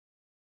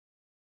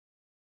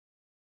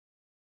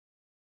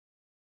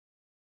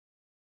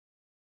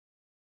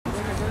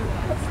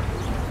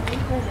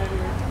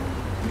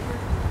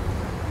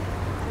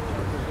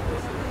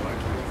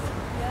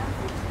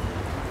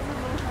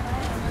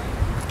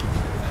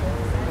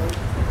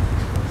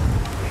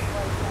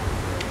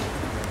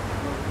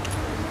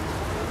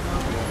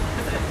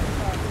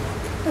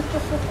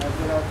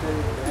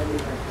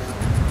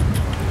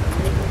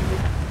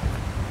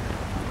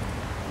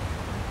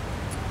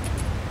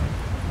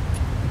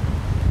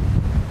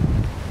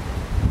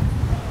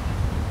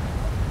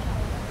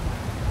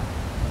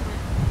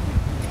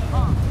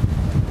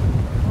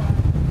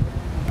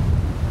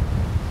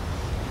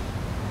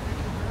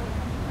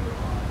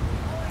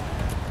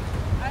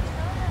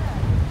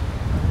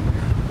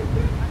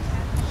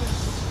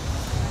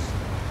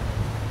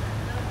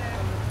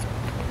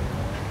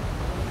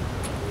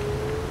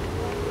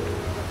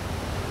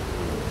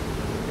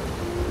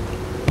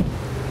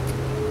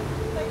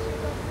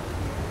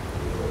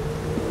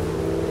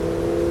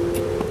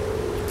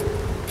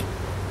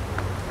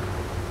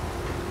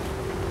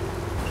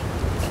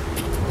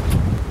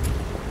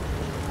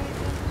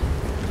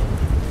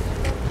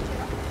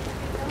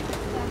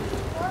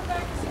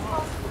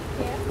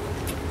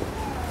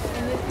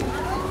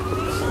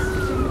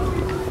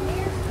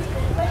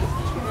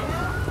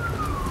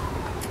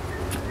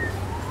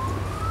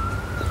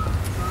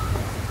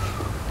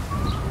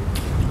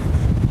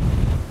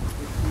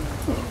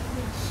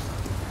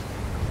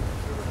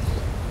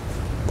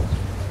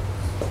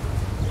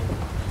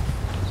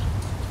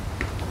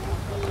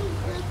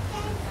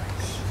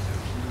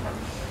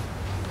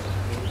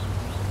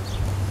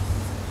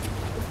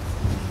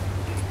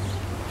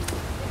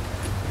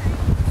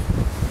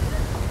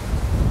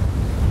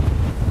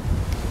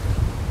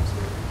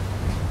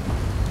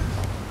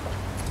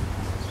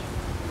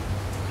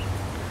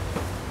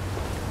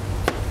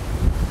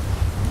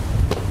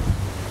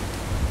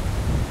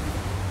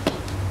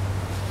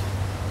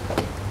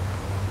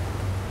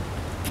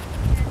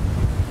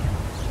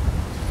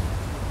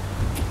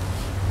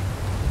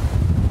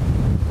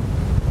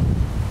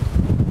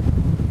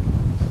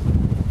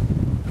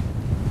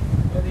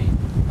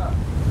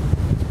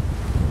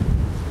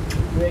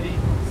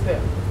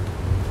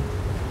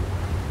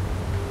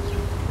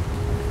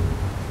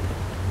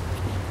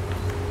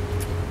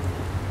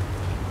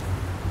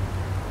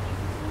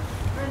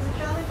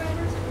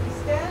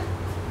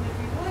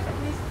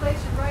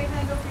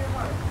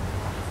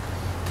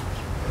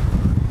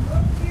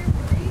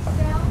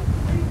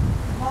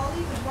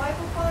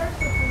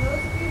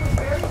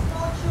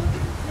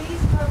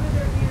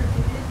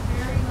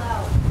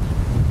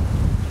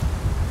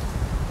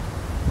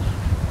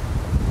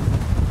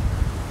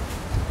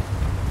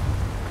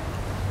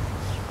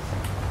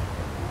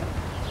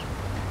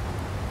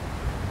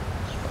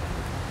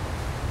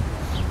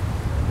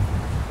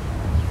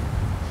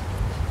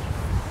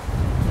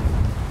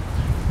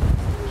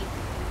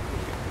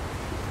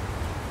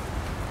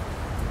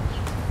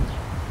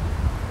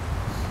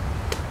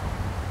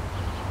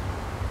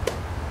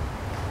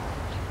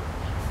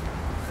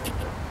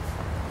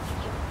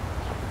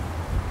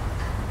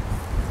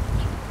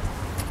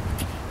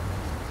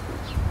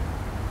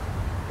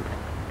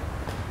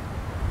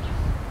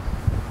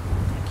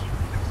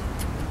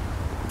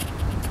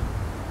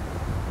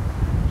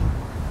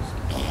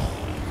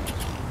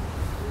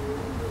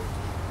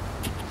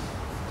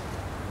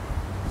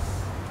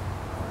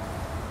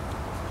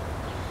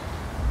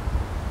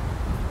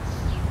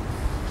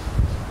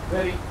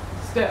Ready,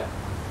 step.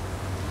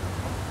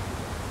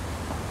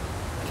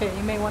 Okay,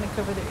 you may want to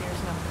cover their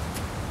ears now.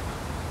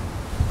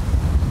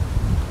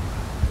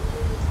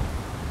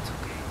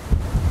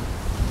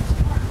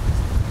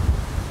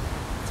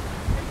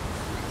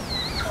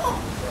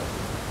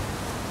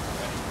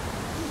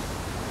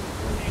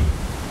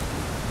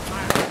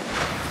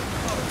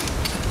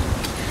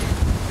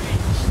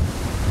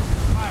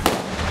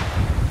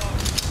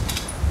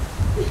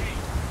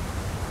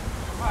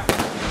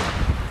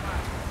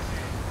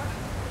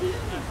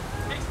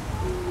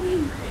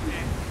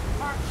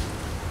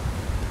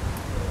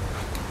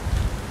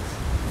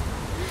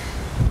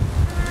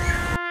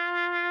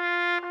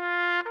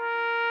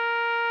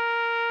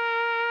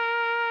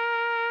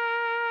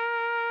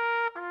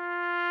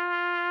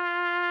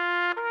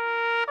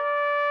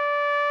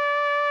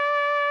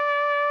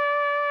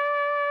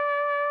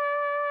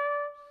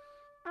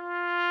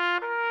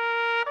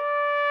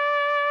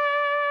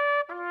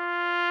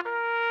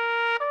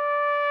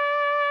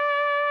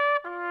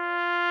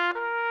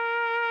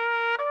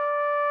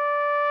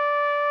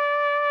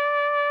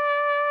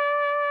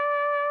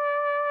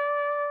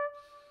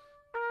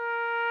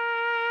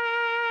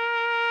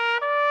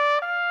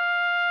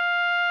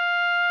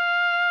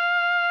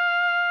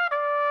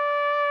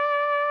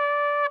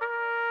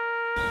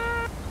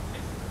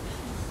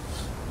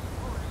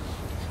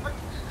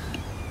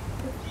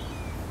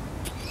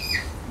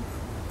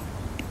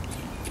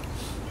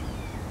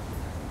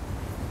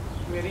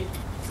 Ready?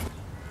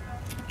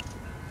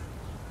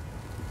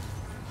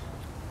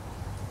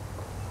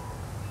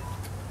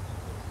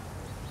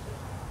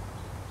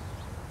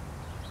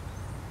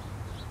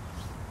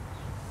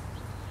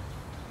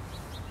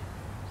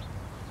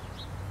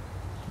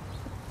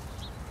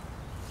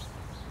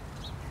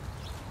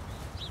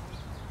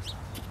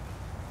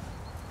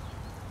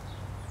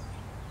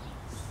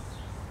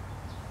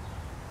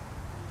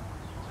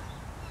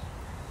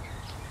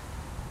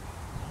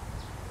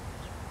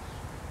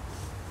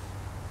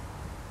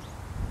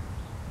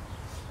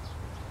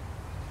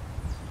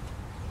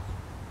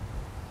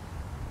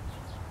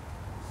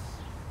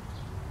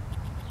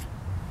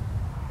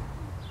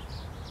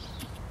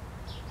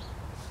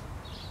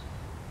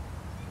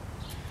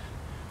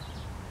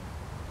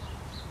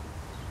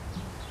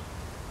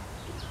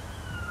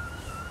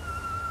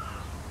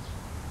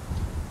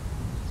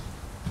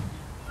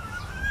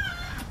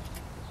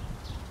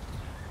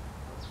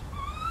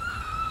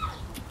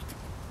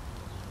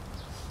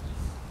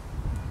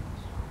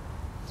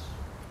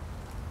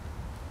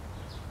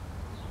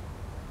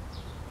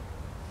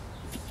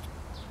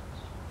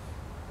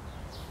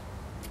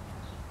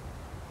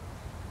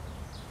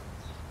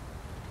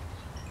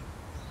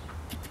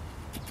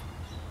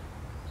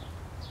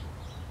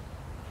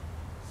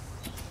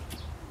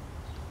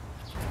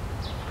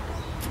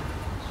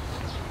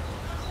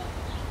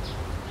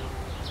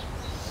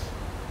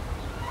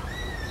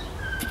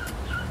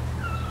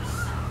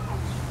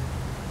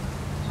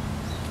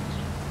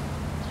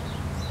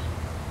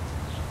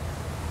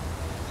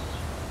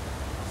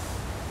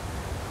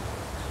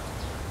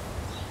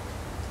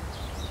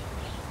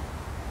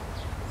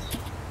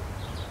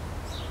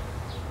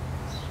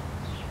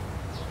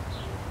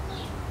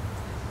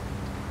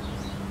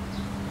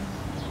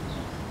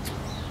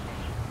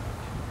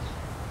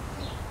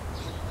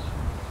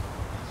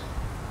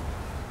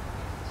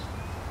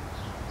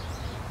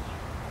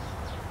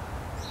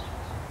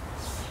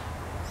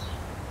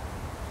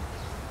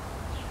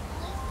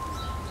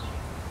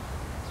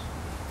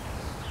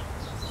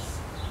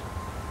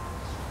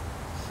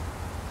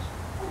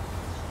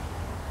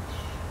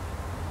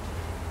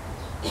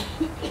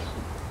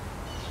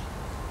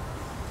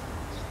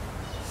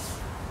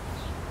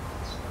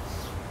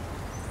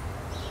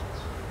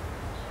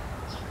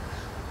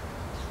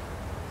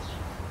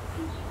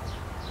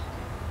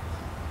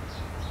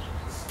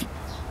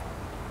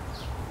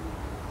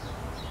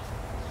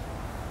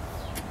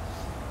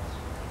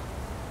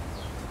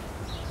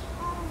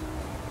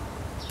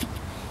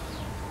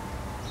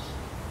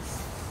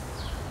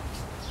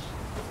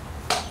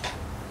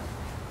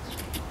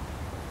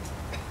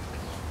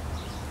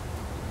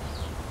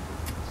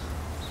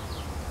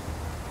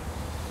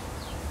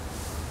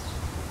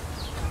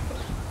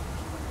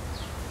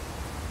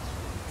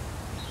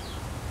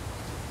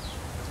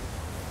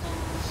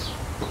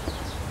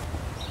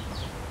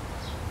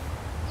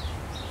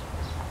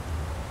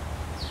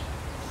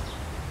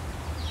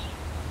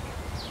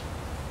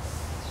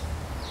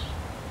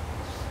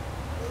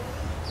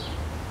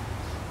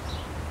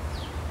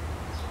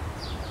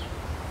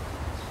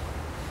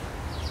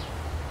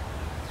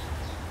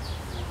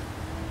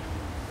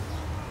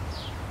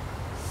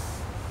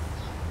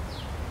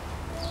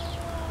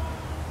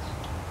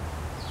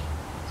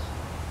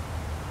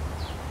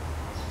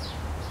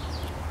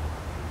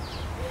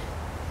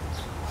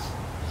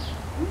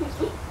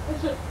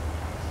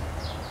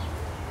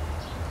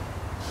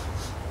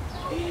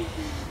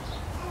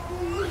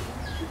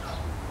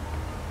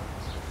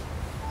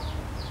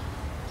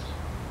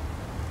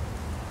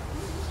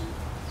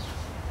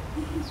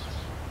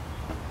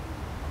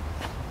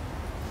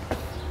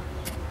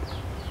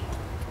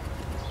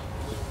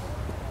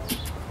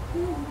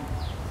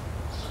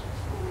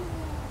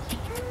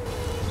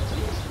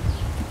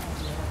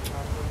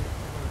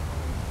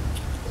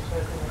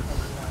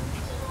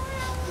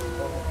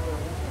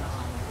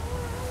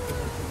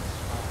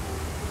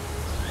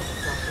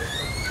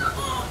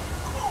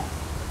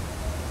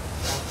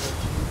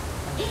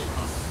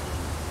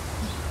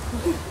 Right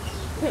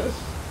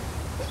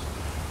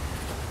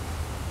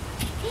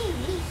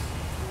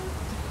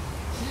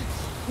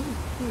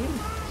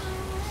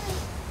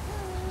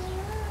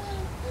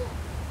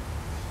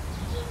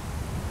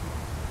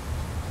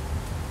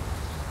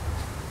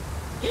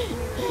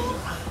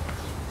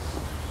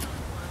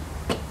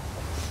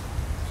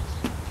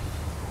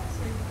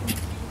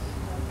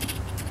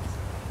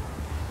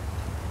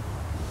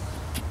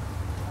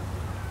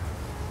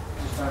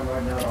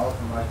now, I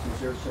offer my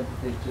sincere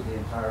sympathies to the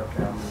entire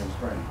family and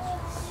friends.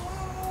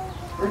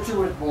 Richard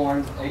was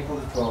born April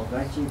the 12th,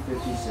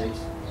 1956,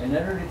 and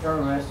entered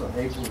eternal rest on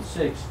April the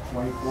 6th,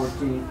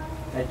 2014,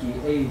 at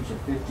the age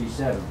of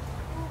 57.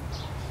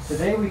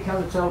 Today we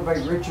come to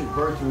celebrate Richard's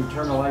birth to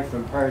eternal life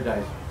in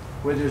paradise,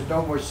 where there's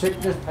no more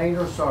sickness, pain,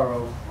 or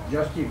sorrow,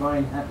 just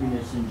divine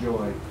happiness and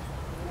joy.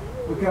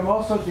 We come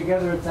also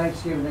together in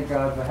thanksgiving to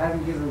God for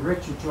having given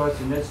Richard to us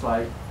in this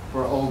life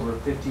for over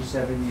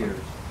 57 years.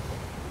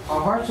 Our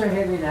hearts are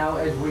heavy now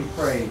as we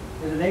pray.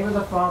 In the name of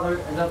the Father,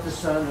 and of the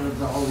Son, and of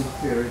the Holy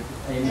Spirit.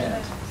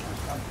 Amen.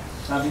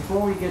 Now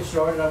before we get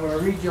started, I'm going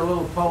to read you a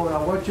little poem, and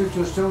I want you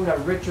to assume that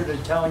Richard is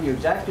telling you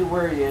exactly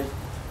where he is,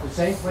 the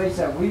same place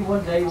that we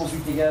one day will be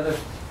together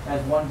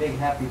as one big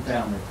happy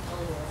family.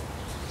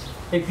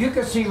 If you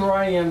could see where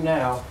I am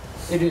now,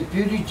 it is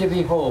beauty to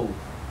behold.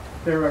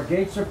 There are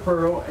gates of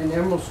pearl and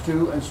emeralds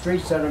too, and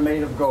streets that are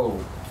made of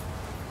gold.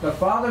 The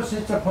Father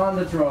sits upon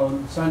the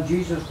throne, Son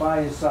Jesus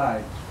by his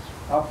side.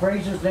 I'll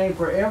praise his name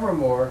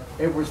forevermore.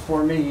 It was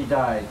for me he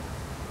died.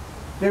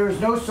 There is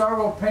no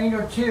sorrow, pain,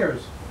 or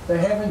tears. The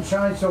heavens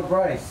shine so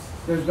bright.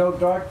 There's no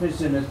darkness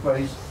in this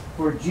place,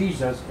 for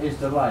Jesus is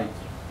the light.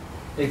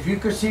 If you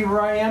could see where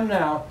I am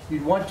now,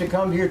 you'd want to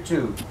come here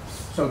too.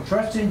 So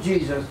trust in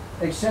Jesus,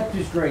 accept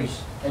his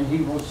grace, and he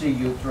will see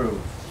you through.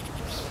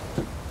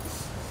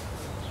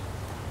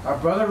 Our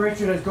brother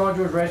Richard has gone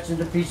to his rest in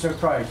the peace of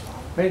Christ.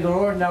 May the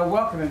Lord now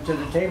welcome him to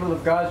the table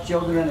of God's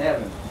children in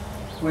heaven.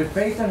 With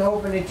faith and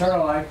hope in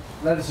eternal life,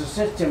 let us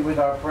assist him with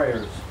our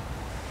prayers.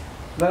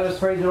 Let us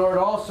pray the Lord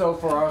also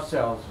for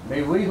ourselves.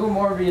 May we who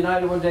mourn be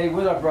united one day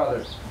with our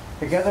brothers.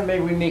 Together may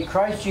we meet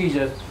Christ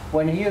Jesus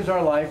when he is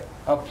our life,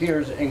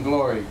 appears in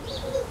glory.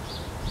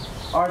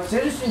 Our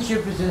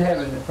citizenship is in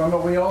heaven, and from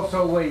it we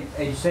also await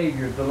a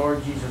Savior, the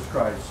Lord Jesus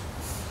Christ.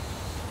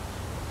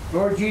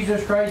 Lord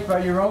Jesus Christ,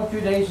 by your own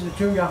 2 days in the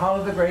tomb you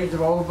hallowed the graves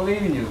of all who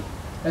believe in you.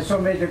 And so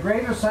may the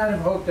greater sign of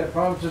hope that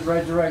promises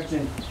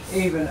resurrection,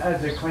 even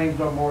as it claims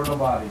no mortal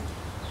body.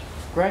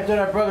 Grant that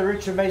our brother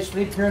Richard may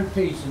sleep here in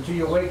peace until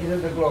you awaken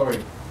him to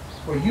glory.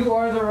 For you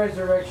are the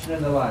resurrection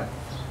and the life.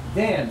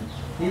 Then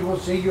he will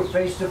see you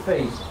face to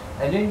face,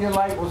 and in your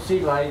light will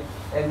see light,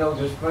 and know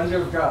the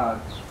splendor of God.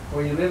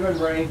 For you live and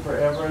reign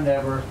forever and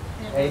ever.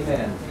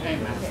 Amen.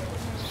 Amen.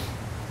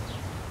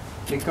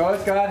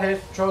 Because God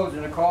has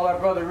chosen to call our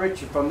brother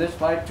Richard from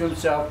this life to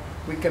himself,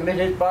 we commit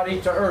his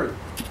body to earth.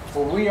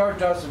 For we are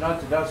dust, and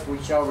unto dust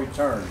we shall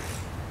return.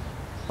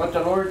 But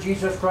the Lord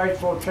Jesus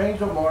Christ will change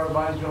the mortal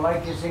body to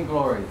likeness in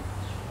glory.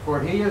 For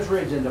he is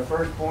risen, the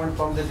firstborn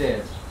from the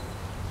dead.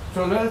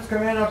 So let us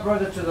commend our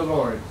brother to the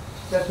Lord,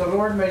 that the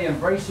Lord may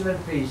embrace him in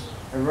peace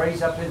and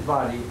raise up his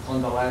body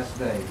on the last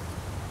day.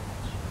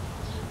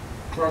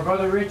 For our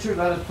brother Richard,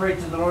 let us pray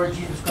to the Lord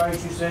Jesus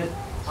Christ, who said,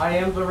 I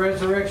am the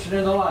resurrection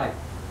and the life.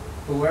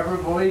 Whoever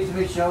believes in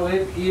me shall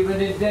live even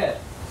in death,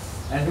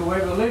 and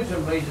whoever lives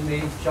and believes in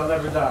me shall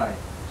never die.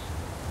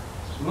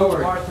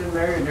 Lord, Martha and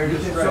Mary in their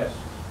distress,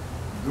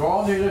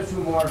 draw near those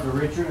who mourn for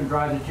Richard and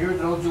dry the tears of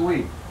those who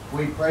weep.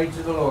 We pray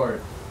to the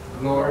Lord.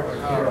 Lord,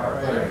 hear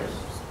our prayers.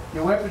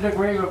 You wept at the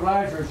grave of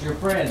Lazarus, your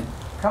friend.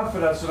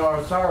 Comfort us in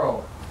our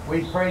sorrow.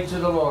 We pray to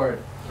the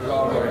Lord.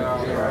 Lord, hear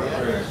our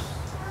prayers.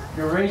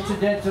 You raised the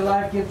dead to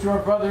life, give to our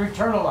brother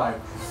eternal life.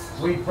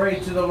 We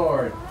pray to the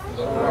Lord.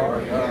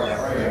 Lord, hear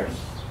our prayers.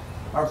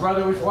 Our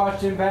brother was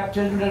washed in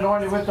baptism and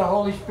anointed with the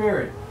Holy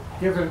Spirit.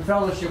 Give him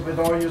fellowship with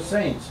all your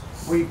saints.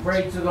 We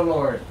pray to the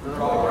Lord.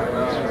 Lord, hear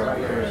our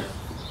prayers.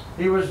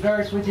 He was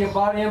nourished with your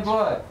body and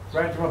blood.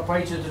 Grant him a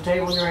place at the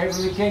table in your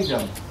heavenly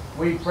kingdom.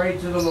 We pray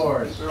to the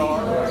Lord.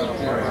 Lord,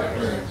 hear our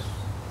prayers.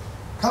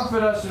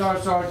 Comfort us in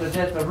our sorrow at the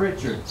death of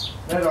Richard.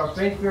 Let our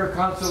faith be our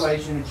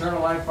consolation,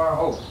 eternal life our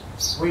hope.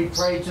 We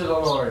pray to the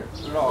Lord.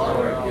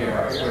 Lord, hear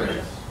our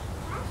prayers.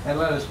 And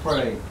let us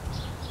pray.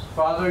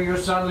 Father, your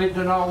Son lived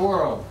in our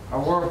world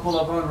full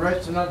of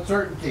unrest and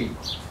uncertainty.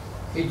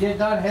 He did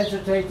not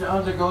hesitate to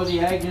undergo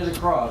the agony of the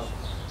cross,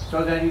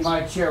 so that he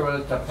might share with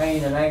us the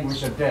pain and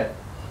anguish of death.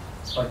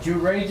 But you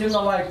raised him to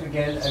life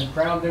again and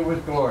crowned him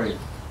with glory.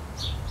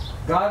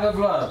 God of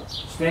love,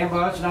 stand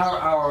by us in our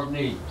hour of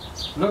need.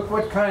 Look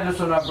with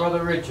kindness on our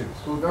brother Richard,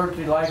 whose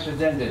earthly life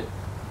is ended.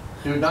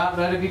 Do not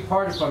let it be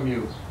parted from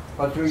you,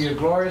 but through your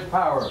glorious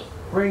power,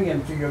 bring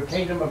him to your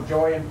kingdom of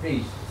joy and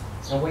peace.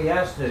 And we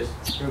ask this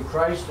through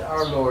Christ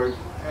our Lord.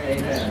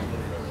 Amen.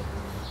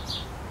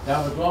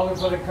 Now, with longing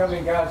for the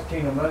coming God's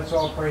kingdom, let us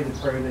all pray the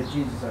prayer that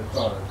Jesus has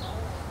taught us.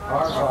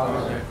 Our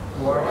Father,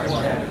 who art in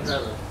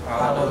heaven,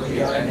 hallowed be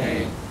thy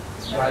name.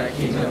 Thy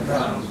kingdom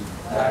come,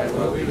 thy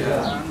will be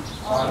done,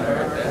 on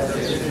earth as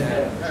it is in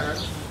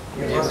heaven.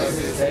 Give us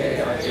this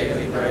day our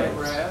daily bread,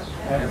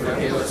 and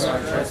forgive us our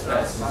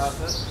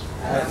trespasses,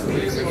 as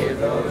we forgive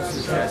those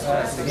who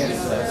trespass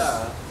against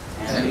us.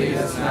 And lead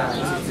us not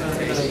into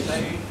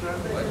temptation,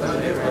 but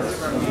deliver us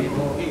from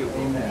evil.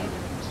 Amen.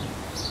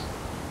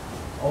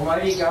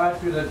 Almighty God,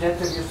 through the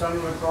death of your Son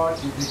on the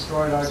cross, you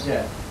destroyed our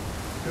debt.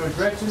 Through his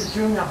resurrection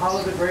tomb, you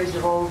hollowed the graves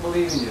of all who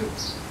believe in you.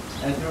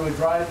 And through his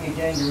rising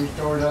again, you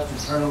restored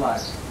us eternal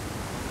life.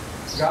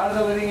 God of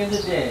the living and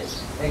the dead,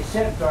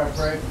 accept our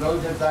prayer for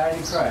those who have died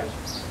in Christ,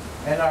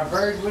 and are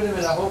buried with him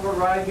in the hope of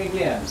rising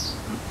again.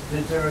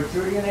 Since they are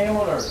truly a name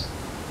on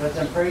earth, let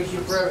them praise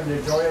you forever in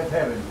the joy of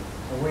heaven.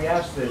 And we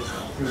ask this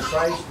through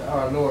Christ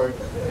our Lord.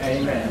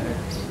 Amen.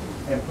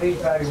 And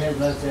please bow your heads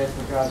and let's ask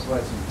for God's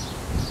blessings.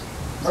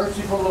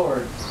 Merciful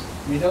Lord,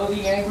 you know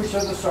the anguish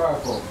of the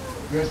sorrowful.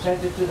 You're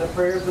attentive to the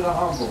prayers of the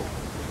humble.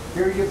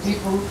 Hear your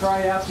people who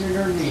cry out to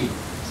your need.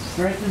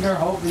 Strengthen their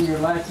hope in your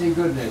lasting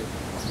goodness.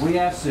 We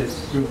ask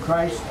this through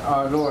Christ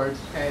our Lord.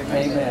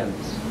 Amen.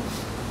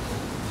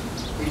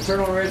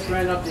 Eternal rest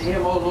grant unto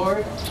him, O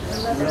Lord.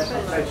 Let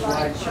perpetual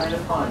light shine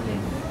upon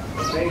him.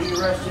 May he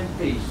rest in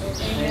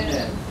peace.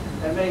 Amen.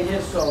 And may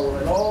his soul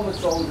and all the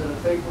souls that have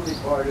faithfully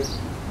departed,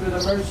 through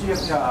the mercy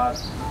of God,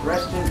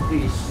 rest in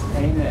peace.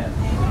 Amen.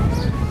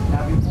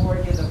 Now before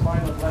I give the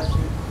final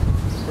blessing,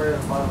 prayer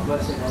of final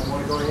blessing, I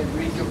want to go ahead and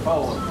read your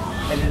poem.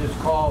 And it is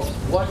called,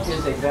 What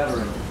is a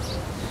Veteran?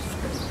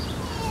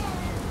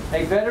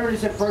 A veteran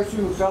is a person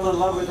who fell in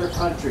love with their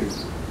country,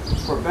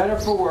 for better,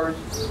 for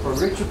worse, for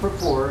richer, for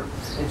poor,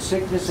 in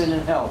sickness and in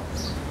health.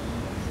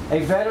 A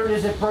veteran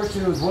is a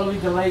person who is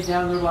willing to lay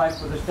down their life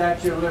for the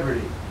Statue of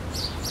Liberty,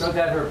 so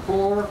that her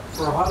poor,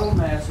 her huddled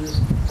masses,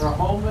 her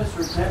homeless,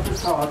 her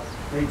tempest-tossed,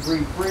 may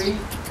breathe free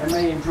and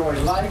may enjoy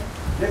life,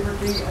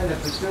 liberty, and the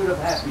pursuit of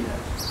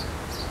happiness.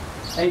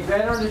 A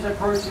veteran is a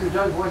person who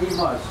does what he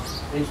must,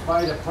 in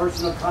spite of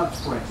personal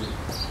consequences,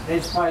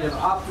 in spite of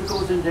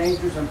obstacles and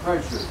dangers and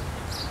pressures,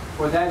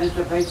 for that is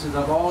the basis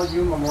of all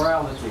human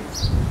morality.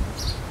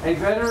 A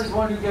veteran is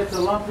one who gets a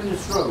lump in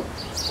his throat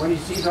when he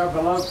sees our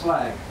beloved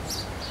flag,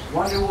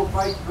 one who will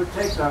fight to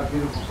protect our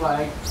beautiful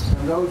flag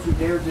from those who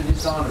dare to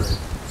dishonor it.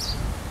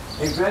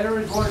 A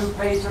veteran is one who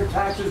pays their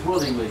taxes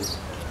willingly,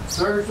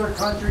 serves their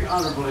country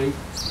honorably,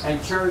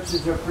 and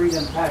cherishes their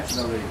freedom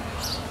passionately.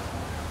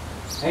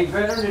 A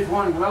veteran is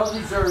one well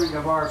deserving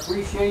of our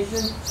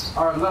appreciation,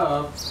 our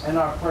love, and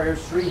our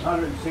prayers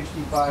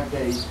 365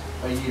 days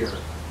a year.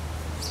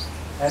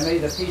 And may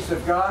the peace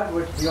of God,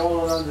 which beyond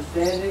all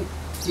understanding,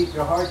 keep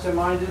your hearts and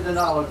minds in the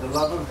knowledge, the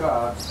love of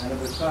God, and of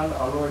His Son,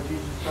 our Lord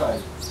Jesus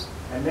Christ.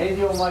 And may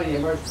the Almighty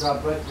and merciful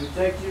God bless and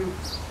protect you.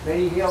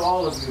 May He heal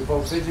all of you,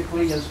 both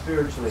physically and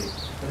spiritually.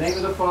 In the name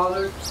of the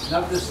Father, and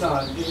of the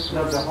Son, and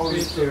of the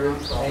Holy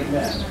Spirit.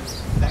 Amen.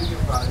 Thank you,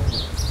 Father.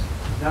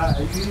 Now,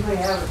 I usually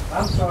have,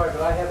 I'm sorry,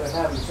 but I have a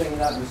habit of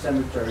singing out in the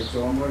cemetery,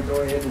 so I'm going to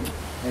go ahead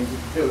and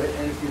do it.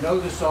 And if you know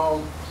the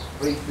song,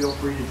 please feel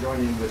free to join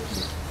in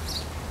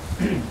with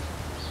me.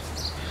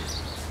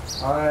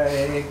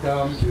 I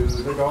come to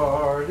the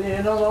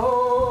garden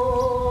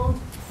alone,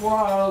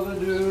 while the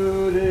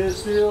dew is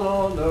still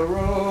on the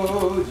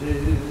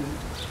roses,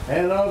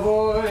 and a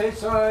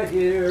voice I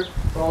hear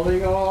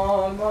calling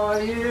on my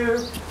ear,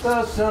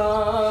 the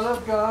Son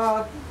of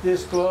God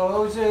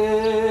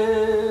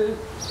discloses.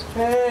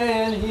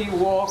 And He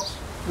walks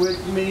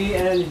with me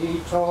and He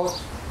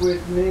talks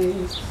with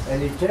me,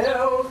 and He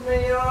tells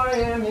me I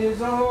am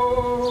His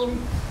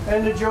own,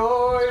 and the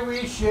joy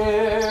we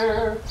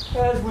share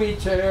as we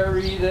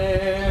tarry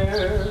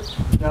there,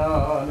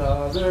 none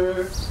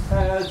other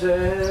has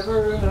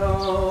ever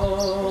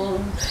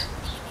known.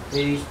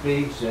 He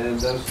speaks and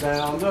the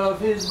sound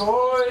of His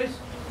voice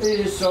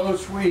is so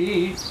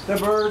sweet, the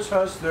birds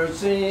hush their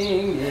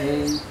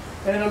singing,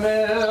 and a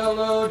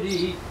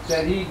melody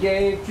that He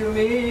gave to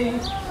me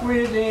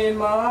within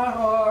my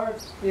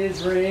heart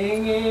is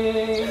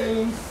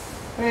ringing.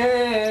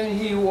 And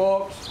He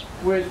walks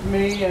with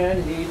me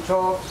and He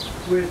talks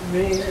with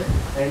me,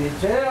 and He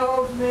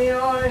tells me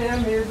I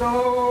am His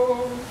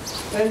own,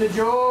 and the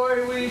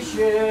joy we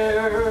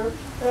share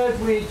as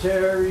we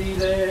tarry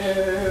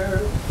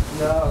there,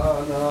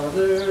 none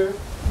other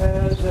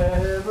has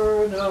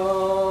ever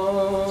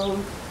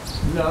known,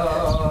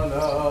 none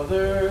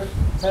other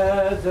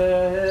has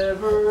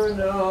ever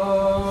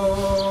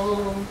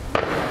known.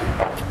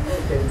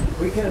 Okay,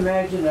 we can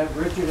imagine that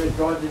Richard had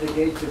gone to the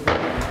gates of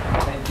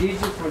heaven, and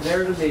Jesus was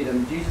there to meet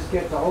him. Jesus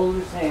gets to hold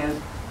his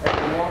hand as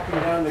they're walking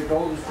down the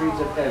golden streets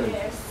of heaven.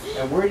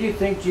 And where do you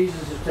think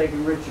Jesus is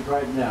taking Richard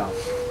right now?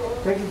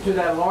 Taking him to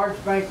that large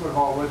banquet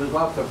hall where there's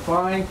lots of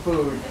fine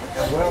food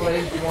and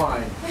well-aged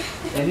wine.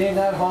 And in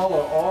that hall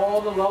are all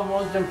the loved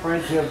ones and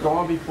friends who have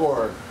gone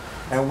before him.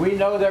 And we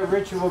know that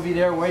Richard will be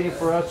there waiting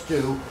for us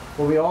too,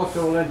 but we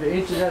also will enter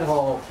into that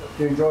hall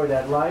to enjoy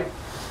that life,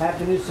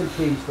 happiness, and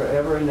peace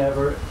forever and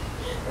ever.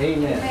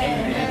 Amen.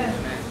 Amen.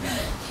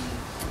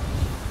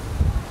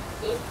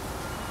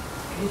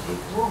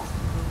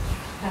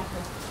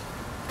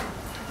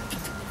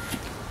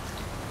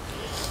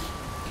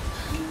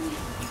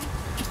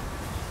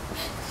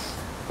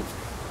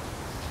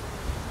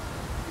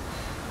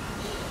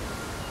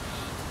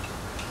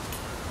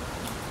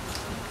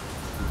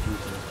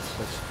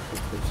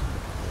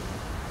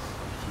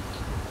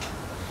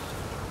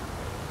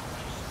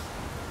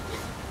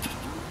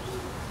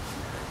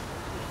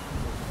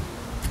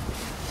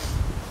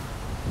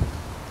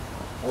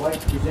 like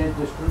to present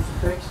this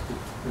crucifix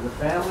to the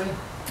family.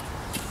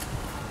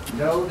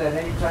 Know that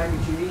anytime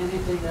that you need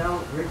anything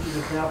now, Richard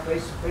is now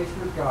face to face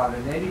with God.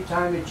 And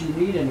anytime that you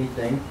need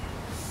anything,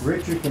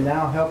 Richard can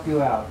now help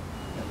you out.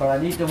 But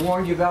I need to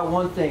warn you about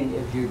one thing.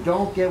 If you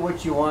don't get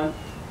what you want,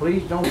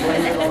 please don't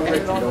blame it on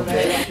Richard,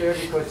 okay, up there,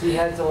 because he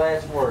has the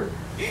last word.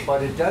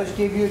 But it does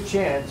give you a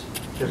chance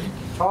to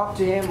talk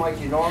to him like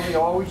you normally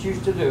always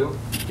used to do,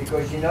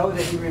 because you know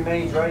that he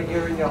remains right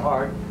here in your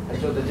heart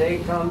until the day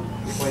comes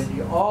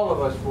when all of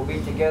us will be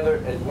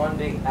together as one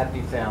big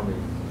happy family.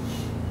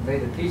 May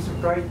the peace of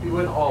Christ be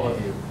with all of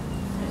you.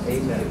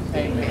 Amen.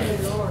 Amen.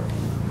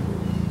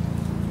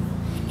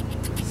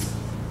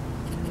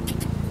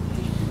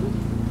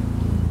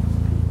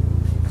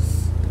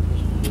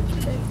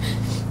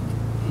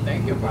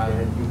 Thank you, Father.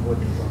 Thank you.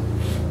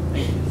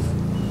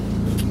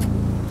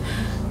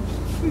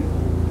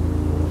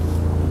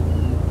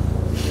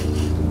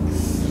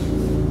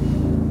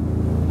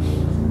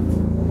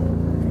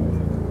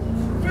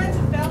 Friends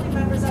and family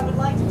members, I would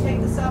like to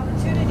take this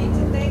opportunity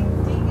to thank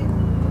Deacon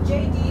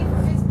J.D.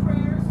 for his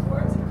prayers,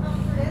 words of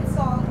comfort, and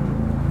song.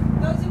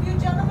 Those of you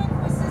gentlemen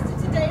who assisted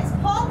today as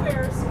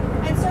pallbearers,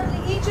 and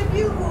certainly each of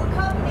you who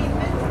accompanied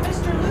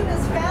Mr.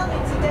 Luna's family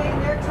today in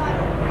their time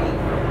of grief.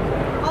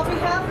 On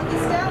behalf of the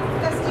staff of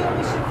Castillo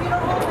Mission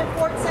Funeral Home at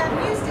Fort Sam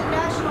Houston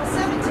National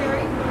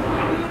Cemetery,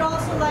 we would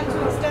also like to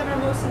extend our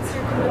most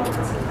sincere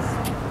condolences.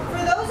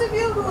 For those of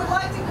you who would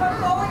like to come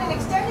forward and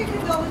extend your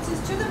condolences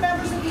to the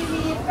members of the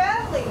immediate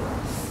family,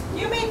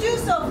 you may do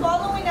so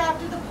following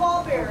after the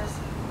pallbearers.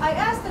 I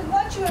ask that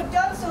once you have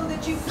done so,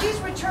 that you please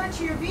return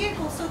to your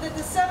vehicle so that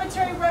the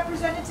cemetery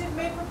representative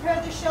may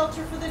prepare the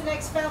shelter for the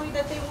next family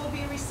that they will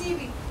be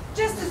receiving,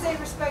 just as they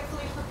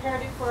respectfully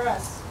prepared it for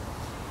us.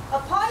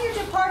 Upon your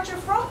departure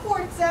from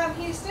Fort Sam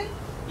Houston,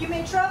 you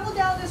may travel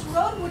down this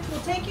road, which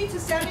will take you to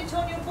San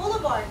Antonio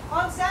Boulevard.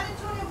 On San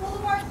Antonio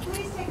Boulevard,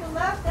 please take a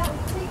left. That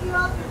will take you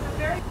out. There's a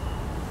very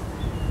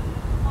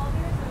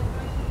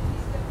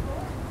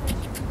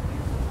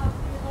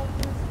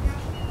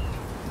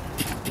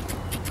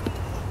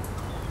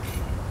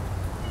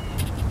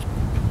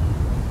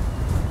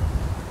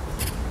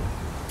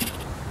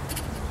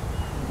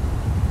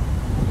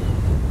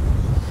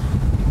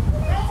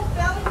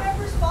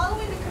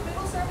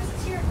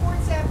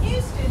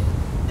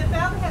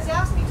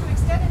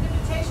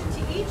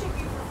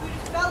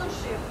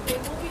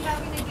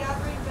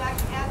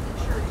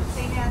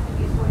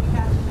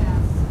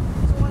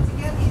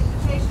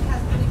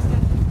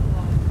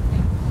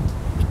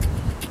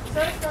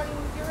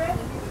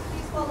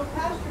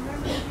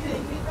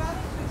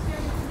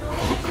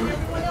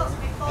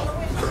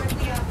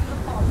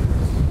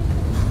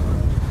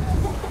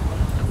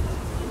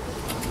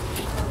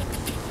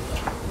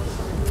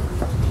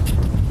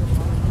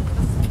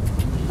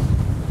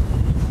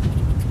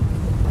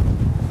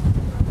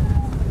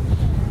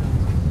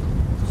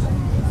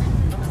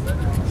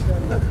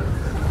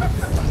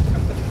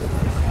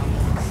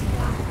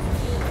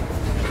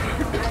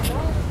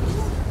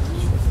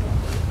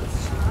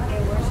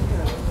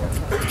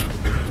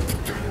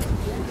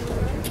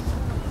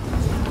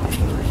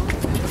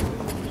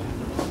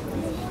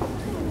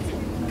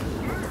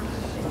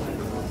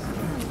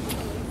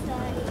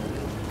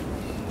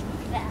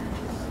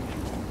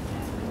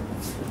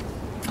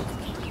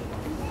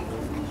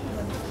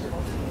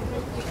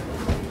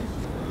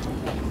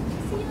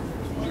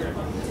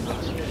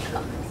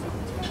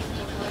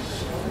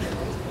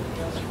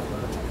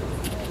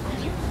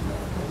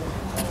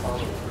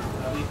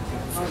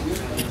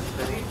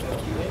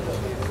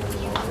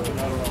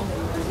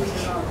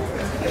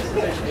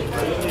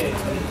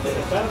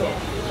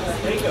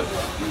Jacob,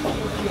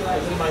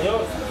 es el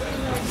mayor.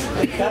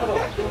 Ricardo.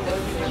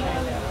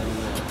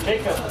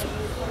 Jacob.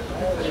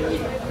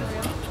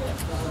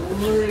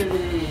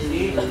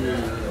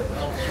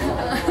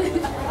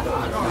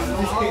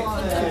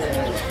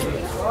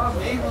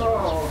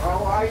 How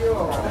are you?